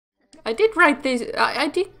I did write this. I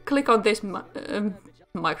did click on this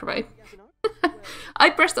microwave. I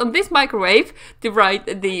pressed on this microwave to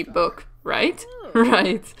write the book, right?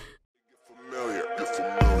 Right.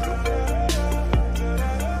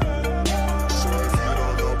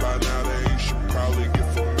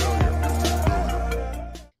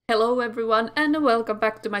 Hello everyone and welcome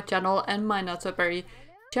back to my channel and my not so very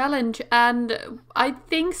challenge. And I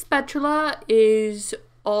think Spatula is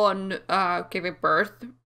on giving birth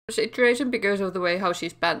situation because of the way how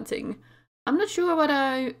she's panting. I'm not sure what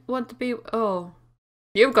I want to be. Oh,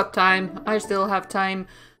 you've got time. I still have time.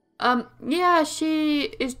 Yeah,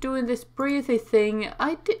 she is doing this breathy thing.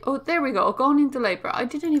 Oh, there we go. Going into labor. I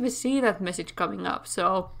didn't even see that message coming up.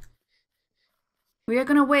 So we are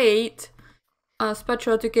gonna wait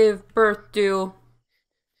Spatula to give birth to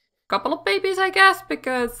a couple of babies, I guess,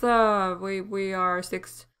 because we are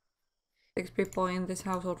six people in this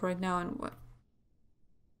household right now, and what?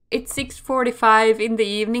 It's 6:45 in the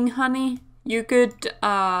evening, honey. You could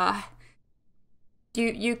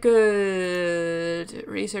you could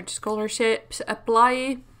research scholarships,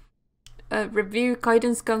 apply, review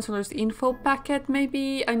guidance counselor's info packet,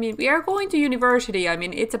 maybe. I mean, we are going to university. I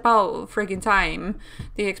mean, it's about freaking time.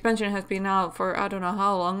 The expansion has been out for I don't know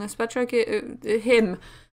how long. Especially him.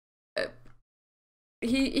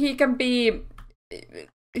 He can be.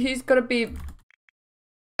 He's gonna be.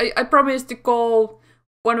 I promised to call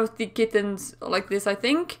one of the kittens like this, I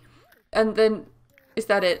think, and then is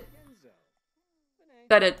that it? Is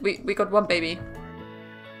that it? We got one baby.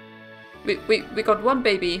 We got one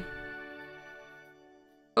baby.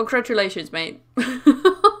 Congratulations, mate.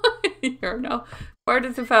 You're now part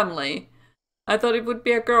of the family. I thought it would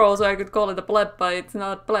be a girl, so I could call it a pleb, but it's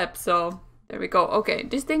not pleb. So there we go. Okay,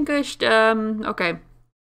 distinguished. Okay.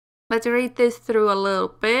 Let's read this through a little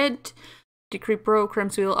bit. Degree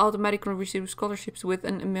programs will automatically receive scholarships with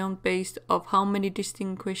an amount based of how many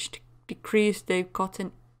distinguished degrees they've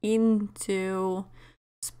gotten into.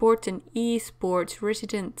 Sport and esports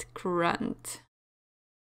resident grant.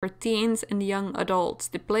 For teens and young adults,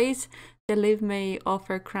 the place they live may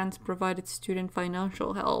offer grants provided student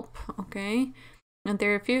financial help. Okay. And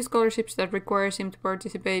there are a few scholarships that requires him to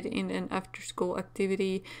participate in an after-school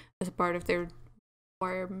activity as a part of their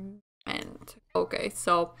requirement. Okay,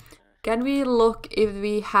 so can we look if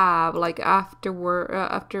we have like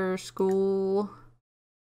after school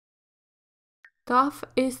stuff?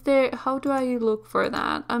 Is there? How do I look for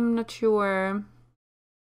that? I'm not sure.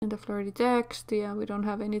 And the flirty text. Yeah, we don't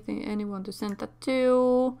have anyone to send that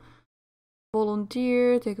to.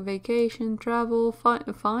 Volunteer, take a vacation, travel,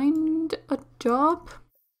 find a job.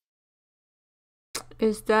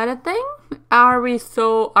 Is that a thing? Are we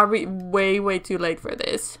way too late for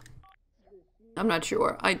this? I'm not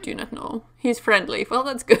sure. I do not know. He's friendly. Well,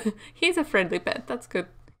 that's good. He's a friendly pet. That's good.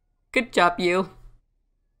 Good job, you.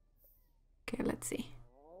 Okay, let's see.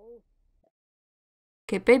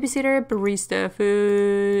 Okay, babysitter, barista,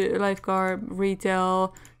 food, lifeguard,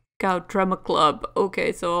 retail, scout, drama club.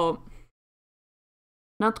 Okay, so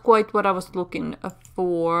not quite what I was looking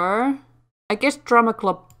for. I guess drama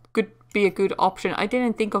club could be a good option. I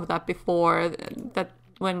didn't think of that before. That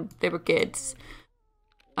when they were kids.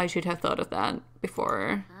 I should have thought of that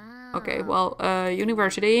before. Okay, well,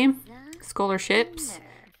 university, scholarships,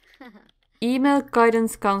 email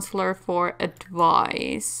guidance counselor for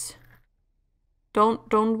advice.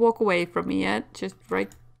 Don't walk away from me yet. Just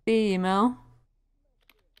write the email.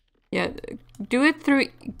 Yeah, do it through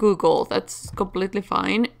Google. That's completely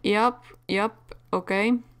fine. Yep,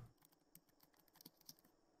 okay.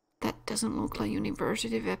 That doesn't look like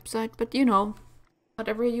university website, but you know,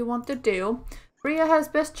 whatever you want to do. Ria has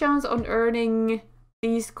best chance on earning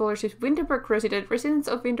these scholarships. Winterberg residents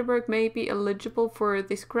of Winterberg may be eligible for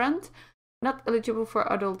this grant. Not eligible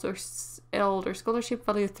for adults or elder. Scholarship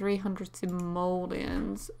value 300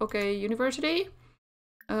 simoleons. Okay, university.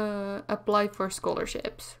 Apply for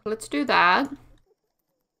scholarships. Let's do that.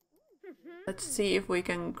 Let's see if we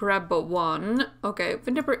can grab one. Okay,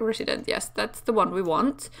 Winterberg resident. Yes, that's the one we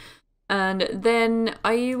want. And then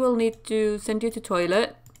I will need to send you to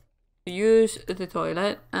toilet. Use the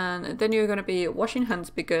toilet, and then you're gonna be washing hands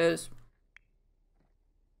because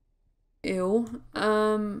ew.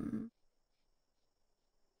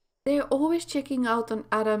 They're always checking out on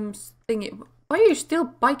Adam's thingy. Why are you still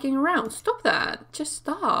biking around? Stop that. Just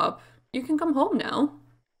stop. You can come home now.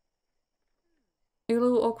 You're a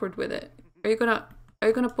little awkward with it. Are you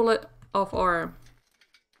gonna pull it off, or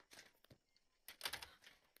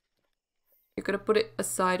you're gonna put it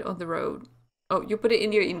aside on the road? Oh, you put it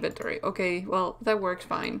in your inventory. Okay, well, that works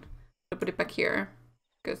fine. I'll put it back here.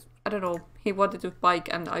 Because, I don't know, he wanted to bike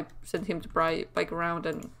and I sent him to bike around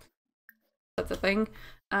and the thing.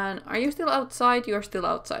 And are you still outside? You're still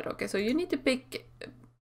outside. Okay, so you need to pick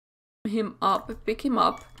him up. Pick him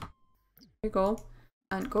up. Here you go.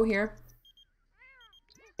 And go here.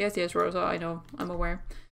 Yes, yes, Rosa, I know. I'm aware.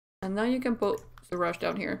 And now you can put the rush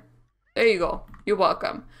down here. There you go. You're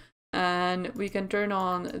welcome. And we can turn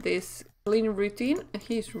on this cleaning routine.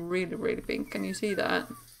 He's really, really pink. Can you see that?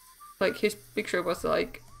 Like, his picture was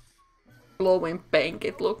like glowing pink,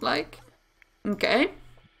 it looked like. Okay.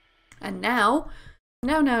 And now,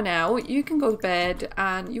 you can go to bed,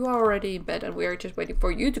 and you are already in bed, and we are just waiting for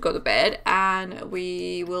you to go to bed, and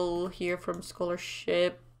we will hear from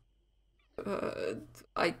Scholarship,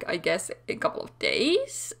 I guess, in a couple of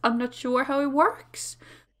days. I'm not sure how it works,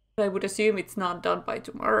 but I would assume it's not done by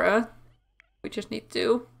tomorrow. We just need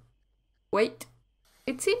to wait.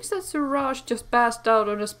 It seems that Suraj just passed out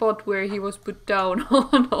on a spot where he was put down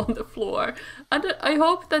on the floor, and I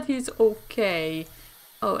hope that he's okay.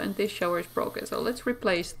 Oh, and this shower is broken, so let's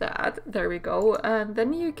replace that. There we go. And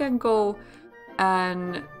then you can go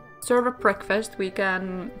and serve a breakfast. We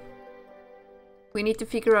need to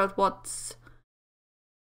figure out what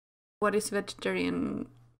is vegetarian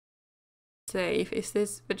safe. Is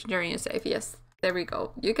this vegetarian safe? Yes, there we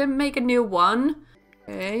go. You can make a new one.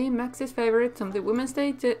 Okay, Max's favorite, something Women's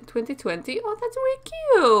Day 2020. Oh, that's really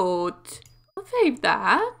cute. I'll save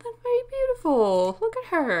that. That's very beautiful. Look at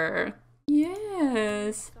her.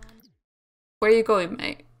 Yes. Where are you going,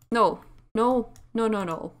 mate? No.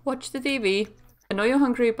 Watch the TV. I know you're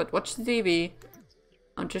hungry, but watch the TV.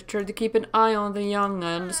 I'm just trying to keep an eye on the young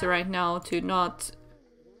ones right now to not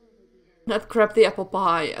grab the apple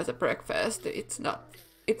pie as a breakfast. It's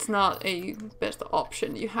not a best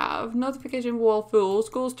option you have. Notification wall full.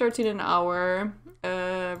 School starts in an hour.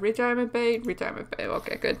 Retirement pay.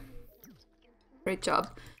 Okay, good. Great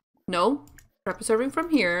job. No. Grab a serving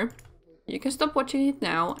from here. You can stop watching it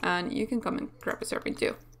now, and you can come and grab a serving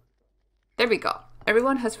too. There we go.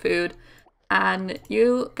 Everyone has food, and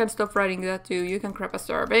you can stop writing that too. You can grab a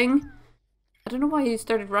serving. I don't know why you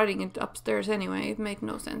started writing it upstairs anyway. It made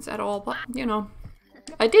no sense at all, but you know.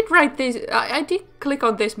 I did write this. I did click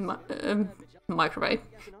on this microwave.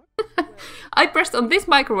 I pressed on this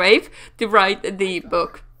microwave to write the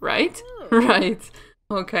book, right? Right.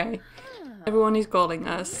 Okay. Everyone is calling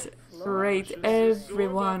us. Great.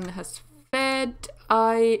 Everyone has fed.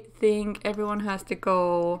 I think everyone has to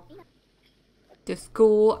go to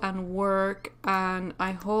school and work, and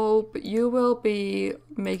I hope you will be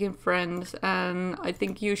making friends, and I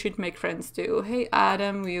think you should make friends too. Hey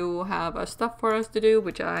Adam, you have a stuff for us to do,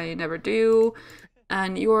 which I never do,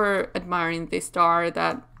 and you're admiring this star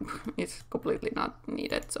that is completely not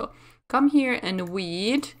needed. So come here and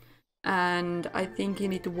weed, and I think you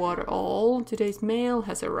need to water all. Today's mail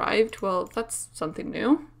has arrived. Well, that's something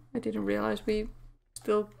new. I didn't realize we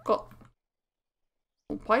still got...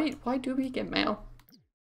 Why do we get mail?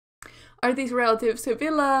 Are these relatives to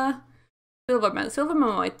Villa? Silverman.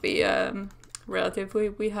 Silverman might be relative.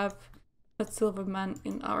 We have that Silverman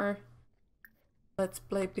in our Let's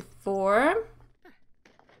Play before.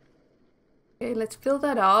 Okay, let's fill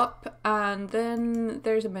that up. And then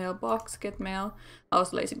there's a mailbox. Get mail. I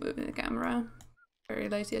was lazy moving the camera. Very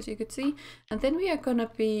lazy, as you could see. And then we are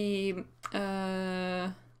gonna be...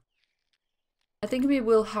 I think we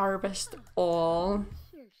will harvest all.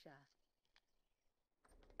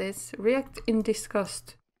 This react in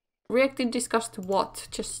disgust. React in disgust to what?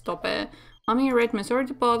 Just stop it. Mommy Redman, sorry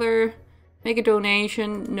to bother. Make a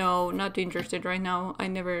donation. No, not interested right now. I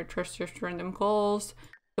never trust just random calls.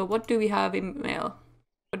 So what do we have in mail?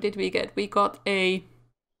 What did we get? We got a...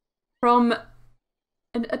 From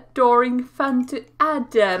an adoring fan to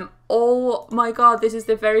Adam. Oh my god, this is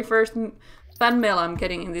the very first fan mail I'm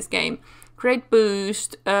getting in this game. Great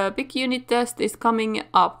boost. Big unit test is coming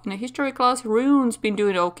up in a history class. Rune's been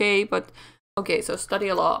doing okay, but okay, so study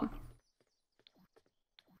a lot.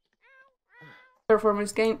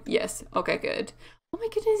 Performance game? Yes. Okay, good. Oh my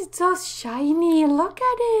goodness, it's so shiny. Look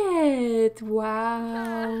at it.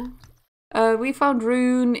 Wow. We found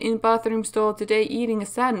Rune in bathroom stall today eating a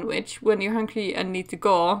sandwich. When you're hungry and need to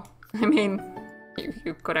go. I mean,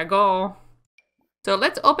 you gotta go. So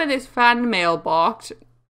let's open this fan mailbox.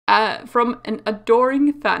 From an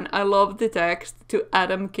adoring fan. I love the text. To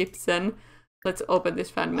Adam Gibson. Let's open this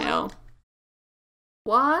fan mail.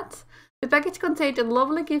 What? The package contained a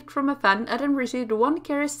lovely gift from a fan. Adam received 1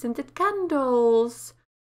 Keres scented candles.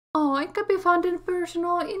 Oh, it can be found in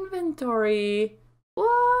personal inventory.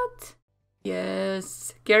 What?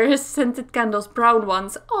 Yes. Keres scented candles, brown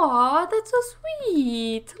ones. Aw, that's so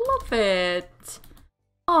sweet. Love it.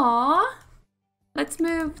 Aw. Let's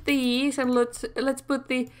move these and let's put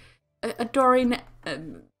the adoring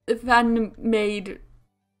fan-made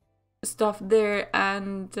stuff there,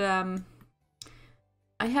 and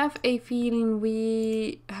I have a feeling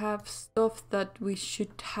we have stuff that we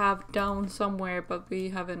should have down somewhere, but we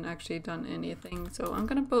haven't actually done anything. So I'm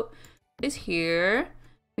gonna put this here.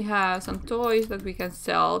 We have some toys that we can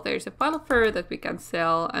sell. There's a pile of fur that we can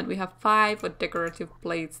sell, and we have 5 decorative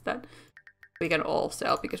plates that we can all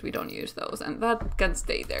sell because we don't use those, and that can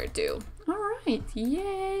stay there too. Alright,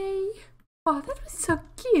 yay! Oh, that was so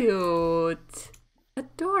cute!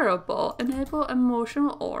 Adorable. Enable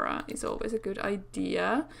emotional aura is always a good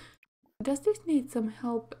idea. Does this need some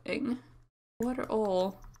helping? What are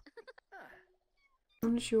all?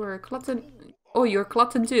 I'm not sure. Clutten. Oh, you're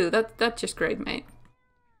Clutten too. That's just great, mate.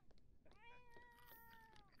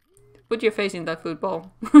 Put your face in that food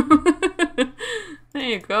bowl. There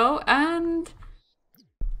you go. And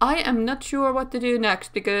I am not sure what to do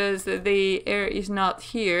next because the air is not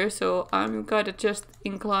here, so I'm kinda just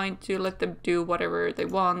inclined to let them do whatever they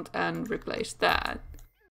want and replace that.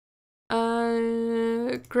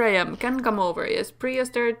 Graham can come over. Yes, Priya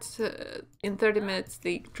starts in 30 minutes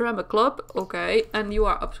the drama club. Okay, and you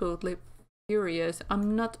are absolutely furious.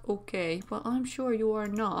 I'm not okay. Well, I'm sure you are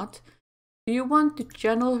not. Do you want to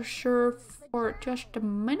channel Sure for just a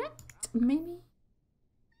minute? Maybe?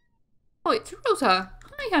 Oh, it's Rosa.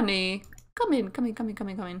 Hi, honey. Come in.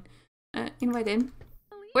 Invite in.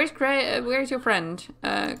 Where's your friend?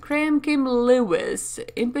 Graham Kim Lewis.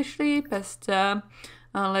 Impishly Pesta.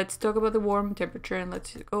 Let's talk about the warm temperature and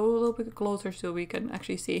let's go a little bit closer so we can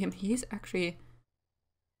actually see him. He's actually...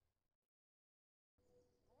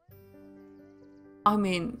 I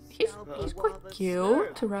mean, he's quite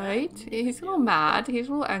cute, right? He's a little mad, he's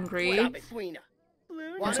a little angry.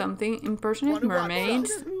 Or something. Impersonate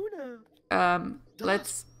mermaids.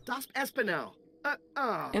 Let's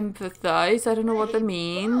empathize. I don't know what that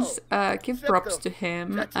means. Give props to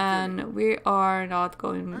him. And we are not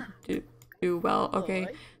going to do well.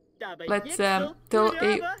 Okay. Let's tell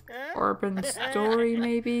a urban story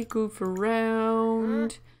maybe. Goof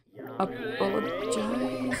around.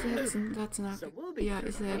 Apologize. That's not. Yeah,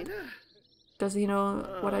 is it? Does he know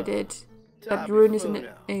what I did? That Rune is an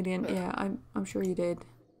alien. Yeah, I'm sure you did.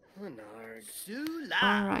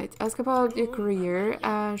 Alright, ask about your career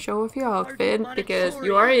and show off your outfit because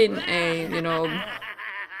you are in a, you know...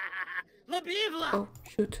 Oh,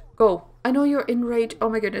 shoot. Go. I know you're enraged. Oh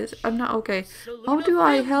my goodness, I'm not okay. How do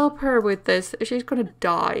I help her with this? She's gonna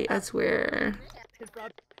die, I swear.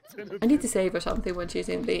 I need to save her something when she's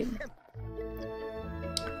in the...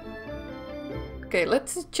 Okay,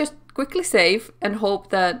 let's just quickly save and hope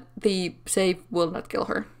that the save will not kill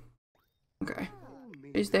her. Okay.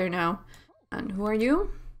 She's there now. And who are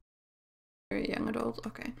you? Very young adult.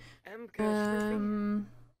 Okay.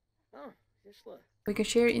 We can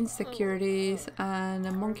share insecurities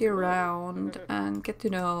and monkey around and get to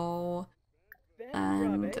know.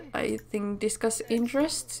 And I think discuss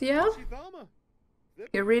interests, yeah?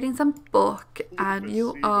 You're reading some book and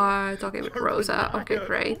you are talking with Rosa. Okay,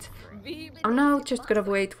 great. I'm now just gonna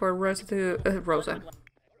wait for Rosa to...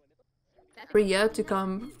 Priya to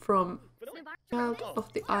come from Child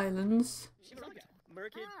of the Islands.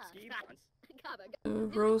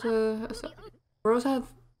 Rosa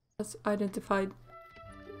has identified.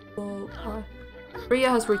 Priya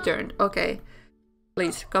has returned. Okay.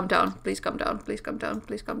 Please calm down. Please calm down. Please calm down.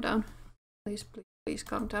 Please calm down. Please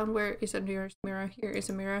calm down. Where is the nearest mirror? Here is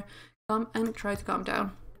a mirror. Come and try to calm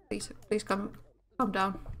down. Please calm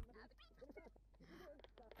down.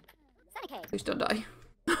 Please don't die.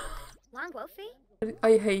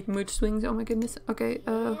 I hate mood swings, oh my goodness. Okay,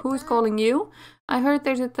 who is calling you? I heard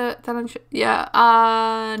there's a talent yeah,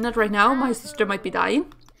 not right now. My sister might be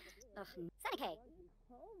dying.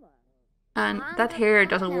 And that hair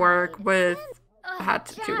doesn't work with a hat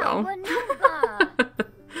too well.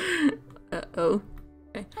 Uh-oh.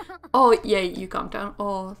 Okay. Oh, yay, you calm down.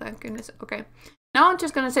 Oh, thank goodness. Okay. Now I'm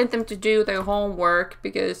just gonna send them to do their homework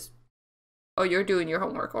because... Oh, you're doing your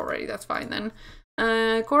homework already. That's fine then.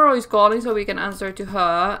 Koro is calling so we can answer to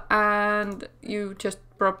her, and you just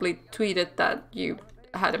probably tweeted that you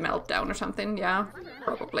had a meltdown or something, yeah,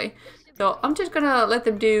 probably. So I'm just gonna let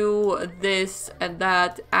them do this and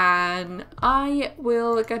that, and I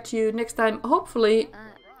will catch you next time. Hopefully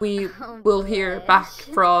we will hear back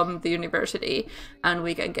from the university and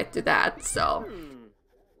we can get to that. So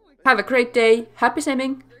have a great day, happy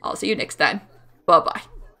simming, I'll see you next time, bye bye.